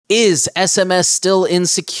Is SMS still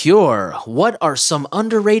insecure? What are some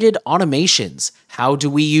underrated automations? How do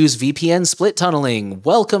we use VPN split tunneling?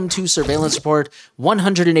 Welcome to Surveillance Report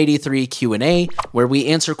 183 Q&A, where we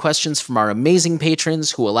answer questions from our amazing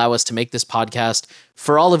patrons who allow us to make this podcast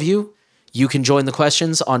for all of you. You can join the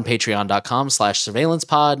questions on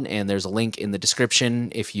patreon.com/surveillancepod, and there's a link in the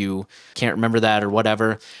description if you can't remember that or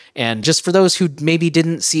whatever. And just for those who maybe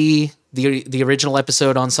didn't see the original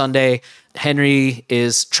episode on Sunday, Henry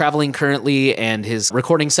is traveling currently and his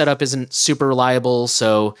recording setup isn't super reliable,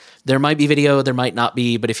 so there might be video, there might not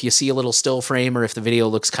be, but if you see a little still frame or if the video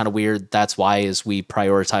looks kind of weird, that's why, is we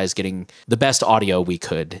prioritize getting the best audio we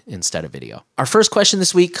could instead of video. Our first question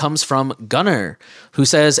this week comes from Gunnar, who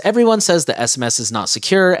says, everyone says the SMS is not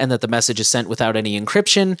secure and that the message is sent without any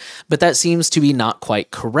encryption, but that seems to be not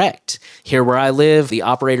quite correct. Here where I live, the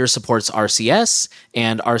operator supports RCS,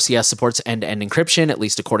 and RCS supports end-to-end encryption, at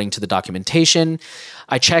least according to the documentation.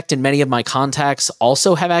 I checked and many of my contacts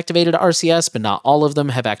also have activated RCS, but not all of them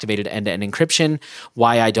have activated end-to-end encryption.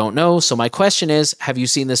 Why, I don't know. So my question is, have you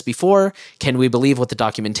seen this before? Can we believe what the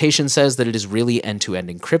documentation says, that it is really end-to-end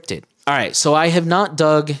encrypted? All right, so I have not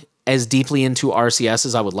dug as deeply into RCS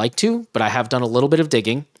as I would like to, but I have done a little bit of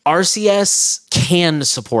digging. RCS can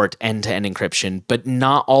support end-to-end encryption, but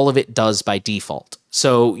not all of it does by default.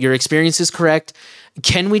 So your experience is correct.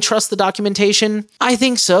 Can we trust the documentation? I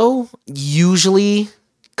think so. Usually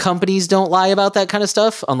companies don't lie about that kind of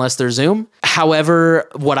stuff unless they're Zoom. However,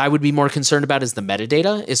 what I would be more concerned about is the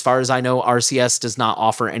metadata. As far as I know, RCS does not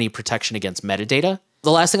offer any protection against metadata.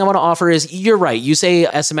 The last thing I want to offer is, you're right. You say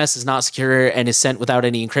SMS is not secure and is sent without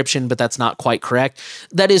any encryption, but that's not quite correct.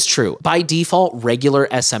 That is true. By default, regular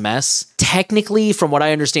SMS, technically, from what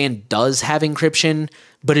I understand, does have encryption,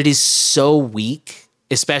 but it is so weak,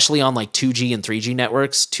 especially on like 2G and 3G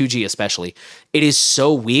networks, 2G especially. It is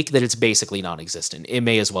so weak that it's basically non-existent. It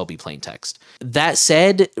may as well be plain text. That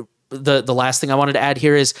said, the last thing I wanted to add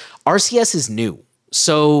here is RCS is new.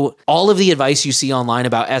 So all of the advice you see online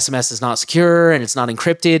about SMS is not secure and it's not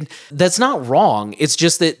encrypted, that's not wrong. It's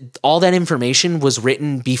just that all that information was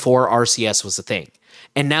written before RCS was a thing.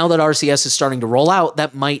 And now that RCS is starting to roll out,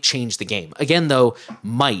 that might change the game. Again, though,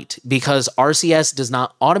 might, because RCS does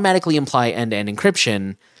not automatically imply end-to-end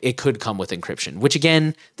encryption. It could come with encryption, which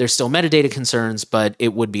again, there's still metadata concerns, but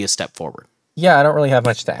it would be a step forward. Yeah, I don't really have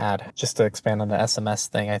much to add. Just to expand on the SMS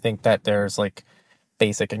thing, I think that there's like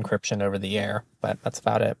basic encryption over the air, but that's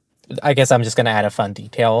about it. I guess I'm just going to add a fun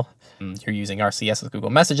detail. You're using RCS with Google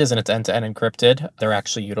Messages and it's end-to-end encrypted. They're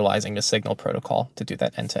actually utilizing the Signal protocol to do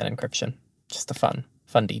that end-to-end encryption. Just a fun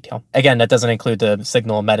detail. Again, that doesn't include the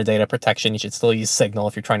Signal metadata protection. You should still use Signal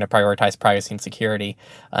if you're trying to prioritize privacy and security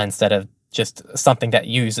instead of just something that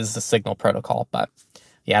uses the Signal protocol. But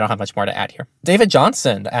yeah, I don't have much more to add here. David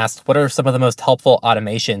Johnson asked, what are some of the most helpful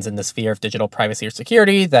automations in the sphere of digital privacy or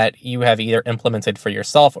security that you have either implemented for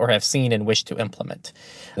yourself or have seen and wish to implement?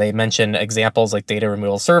 They mention examples like data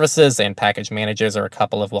removal services and package managers are a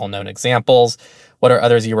couple of well-known examples. What are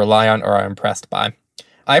others you rely on or are impressed by?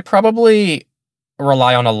 I probably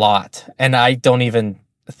rely on a lot, and I don't even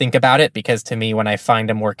think about it, because to me, when I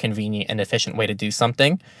find a more convenient and efficient way to do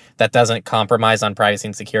something that doesn't compromise on privacy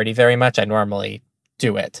and security very much, I normally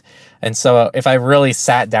do it. And so if I really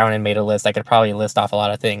sat down and made a list, I could probably list off a lot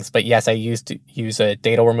of things. But yes, I used to use a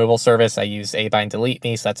data removal service. I use abind delete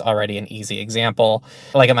me, so that's already an easy example.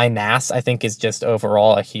 Like my NAS, I think, is just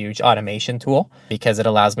overall a huge automation tool because it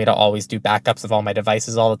allows me to always do backups of all my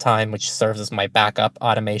devices all the time, which serves as my backup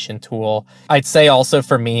automation tool. I'd say also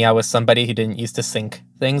for me, I was somebody who didn't used to sync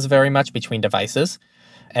things very much between devices.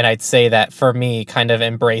 And I'd say that for me, kind of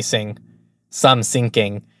embracing some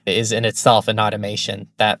syncing is in itself an automation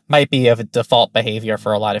that might be of a default behavior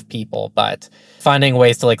for a lot of people, but finding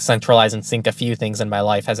ways to like centralize and sync a few things in my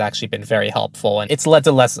life has actually been very helpful, and it's led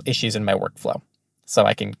to less issues in my workflow. So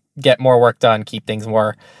I can get more work done, keep things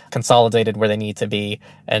more consolidated where they need to be,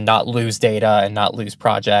 and not lose data and not lose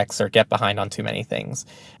projects or get behind on too many things.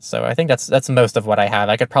 So I think that's most of what I have.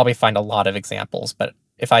 I could probably find a lot of examples, but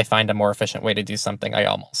if I find a more efficient way to do something, I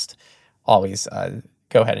almost always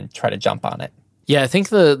go ahead and try to jump on it. Yeah, I think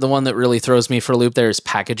the one that really throws me for a loop there is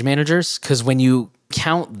package managers, because when you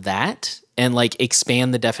count that and like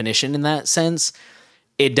expand the definition in that sense,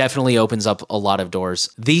 it definitely opens up a lot of doors.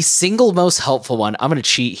 The single most helpful one, I'm going to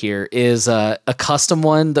cheat here, is a custom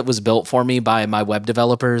one that was built for me by my web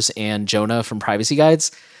developers and Jonah from Privacy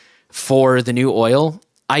Guides for the new oil.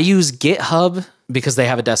 I use GitHub because they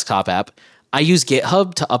have a desktop app. I use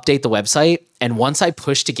GitHub to update the website, and once I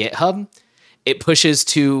push to GitHub, it pushes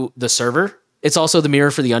to the server. It's also the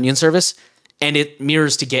mirror for the Onion service, and it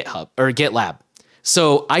mirrors to GitHub or GitLab.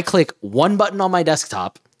 So I click one button on my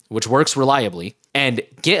desktop, which works reliably, and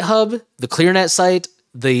GitHub, the ClearNet site,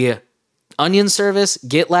 the Onion service,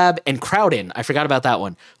 GitLab, and Crowdin, I forgot about that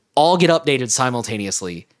one, all get updated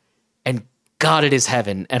simultaneously. And God, it is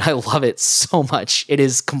heaven. And I love it so much. It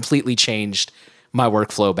has completely changed my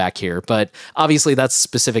workflow back here. But obviously that's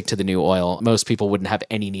specific to the new oil. Most people wouldn't have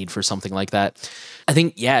any need for something like that. I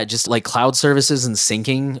think, yeah, just like cloud services and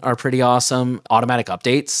syncing are pretty awesome. Automatic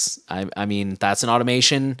updates. I mean, that's an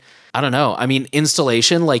automation. I don't know. I mean,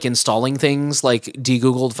 installation, like installing things like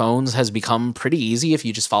de-Googled phones has become pretty easy if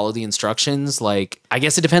you just follow the instructions. Like, I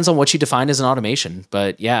guess it depends on what you define as an automation.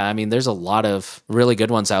 But yeah, I mean, there's a lot of really good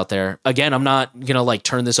ones out there. Again, I'm not going to like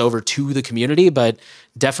turn this over to the community, but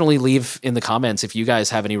definitely leave in the comments if you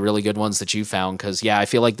guys have any really good ones that you found. Because yeah, I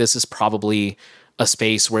feel like this is probably a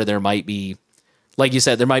space where there might be, like you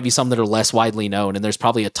said, there might be some that are less widely known. And there's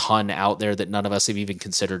probably a ton out there that none of us have even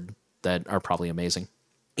considered that are probably amazing.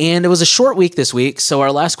 And it was a short week this week, so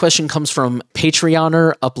our last question comes from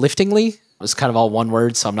Patreoner Upliftingly. It was kind of all one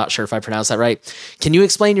word, so I'm not sure if I pronounced that right. Can you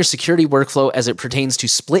explain your security workflow as it pertains to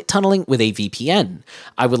split tunneling with a VPN?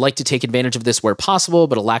 I would like to take advantage of this where possible,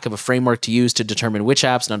 but a lack of a framework to use to determine which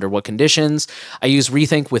apps and under what conditions. I use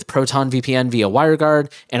Rethink with Proton VPN via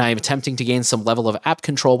WireGuard, and I am attempting to gain some level of app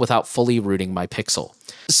control without fully rooting my Pixel.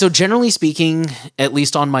 So generally speaking, at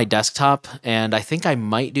least on my desktop, and I think I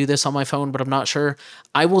might do this on my phone, but I'm not sure,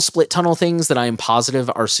 I will split tunnel things that I am positive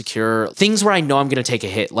are secure. Things where I know I'm going to take a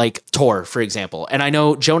hit, like Tor, for example. And I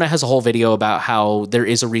know Jonah has a whole video about how there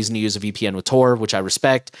is a reason to use a VPN with Tor, which I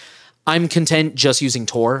respect. I'm content just using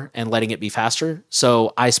Tor and letting it be faster.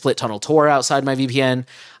 So I split tunnel Tor outside my VPN.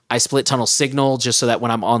 I split tunnel Signal just so that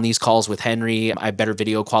when I'm on these calls with Henry, I have better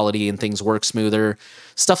video quality and things work smoother.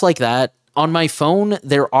 Stuff like that. On my phone,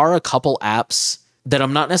 there are a couple apps that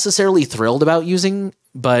I'm not necessarily thrilled about using,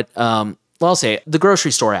 but well, I'll say it, the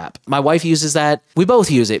grocery store app. My wife uses that. We both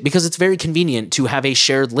use it because it's very convenient to have a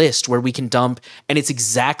shared list where we can dump, and it's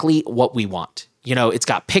exactly what we want. You know, it's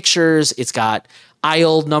got pictures, it's got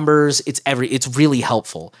aisle numbers, it's really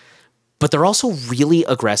helpful. But they're also really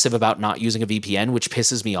aggressive about not using a VPN, which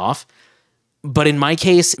pisses me off. But in my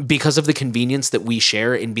case, because of the convenience that we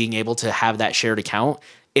share in being able to have that shared account,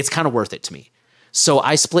 it's kind of worth it to me. So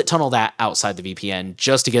I split tunnel that outside the VPN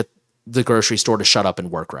just to get the grocery store to shut up and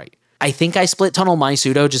work right. I think I split tunnel my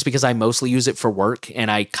sudo just because I mostly use it for work and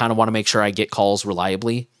I kind of want to make sure I get calls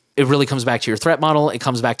reliably. It really comes back to your threat model. It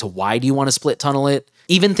comes back to why do you want to split tunnel it?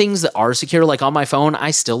 Even things that are secure, like on my phone,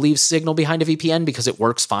 I still leave Signal behind a VPN because it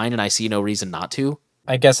works fine and I see no reason not to.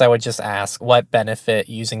 I guess I would just ask what benefit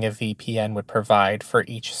using a VPN would provide for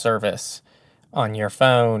each service on your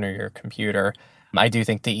phone or your computer. I do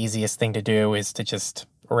think the easiest thing to do is to just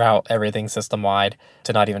route everything system-wide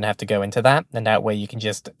to not even have to go into that. And that way you can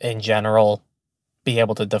just, in general, be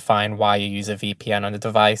able to define why you use a VPN on the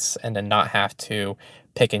device and then not have to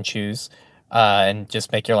pick and choose and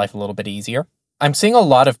just make your life a little bit easier. I'm seeing a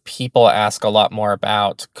lot of people ask a lot more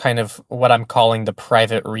about kind of what I'm calling the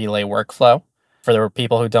private relay workflow. For the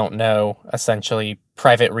people who don't know, essentially,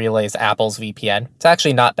 Private Relay is Apple's VPN. It's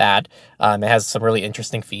actually not bad. It has some really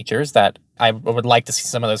interesting features that I would like to see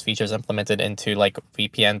some of those features implemented into like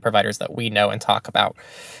VPN providers that we know and talk about.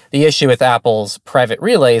 The issue with Apple's Private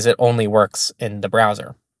Relay is it only works in the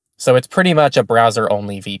browser. So it's pretty much a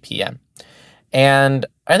browser-only VPN. And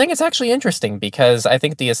I think it's actually interesting because I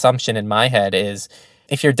think the assumption in my head is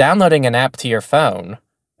if you're downloading an app to your phone,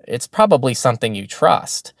 it's probably something you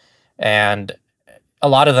trust. And a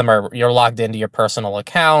lot of them you're logged into your personal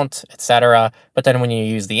account, etc. But then when you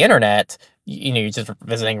use the internet, you're just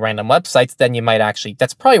visiting random websites, then you might actually,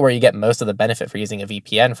 that's probably where you get most of the benefit for using a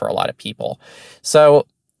VPN for a lot of people. So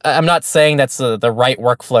I'm not saying that's the right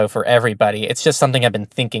workflow for everybody. It's just something I've been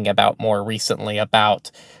thinking about more recently about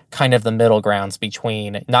kind of the middle grounds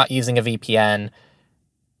between not using a VPN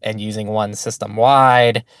and using one system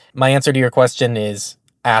wide. My answer to your question is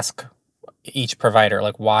ask each provider,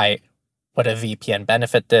 like why would a VPN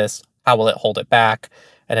benefit this? How will it hold it back?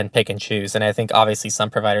 And then pick and choose. And I think obviously some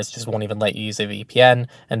providers just won't even let you use a VPN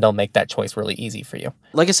and they'll make that choice really easy for you.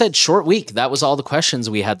 Like I said, short week. That was all the questions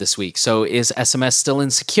we had this week. So is SMS still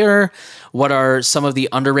insecure? What are some of the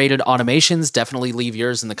underrated automations? Definitely leave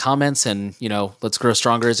yours in the comments and, you know, let's grow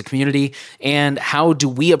stronger as a community. And how do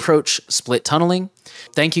we approach split tunneling?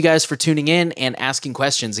 Thank you guys for tuning in and asking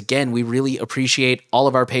questions. Again, we really appreciate all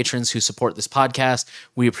of our patrons who support this podcast.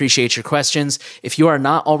 We appreciate your questions. If you are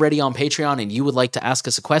not already on Patreon and you would like to ask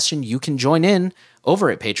us a question, you can join in over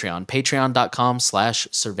at Patreon,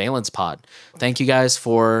 patreon.com/surveillancepod. Thank you guys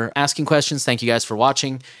for asking questions. Thank you guys for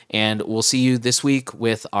watching, and we'll see you this week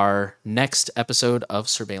with our next episode of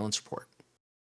Surveillance Report.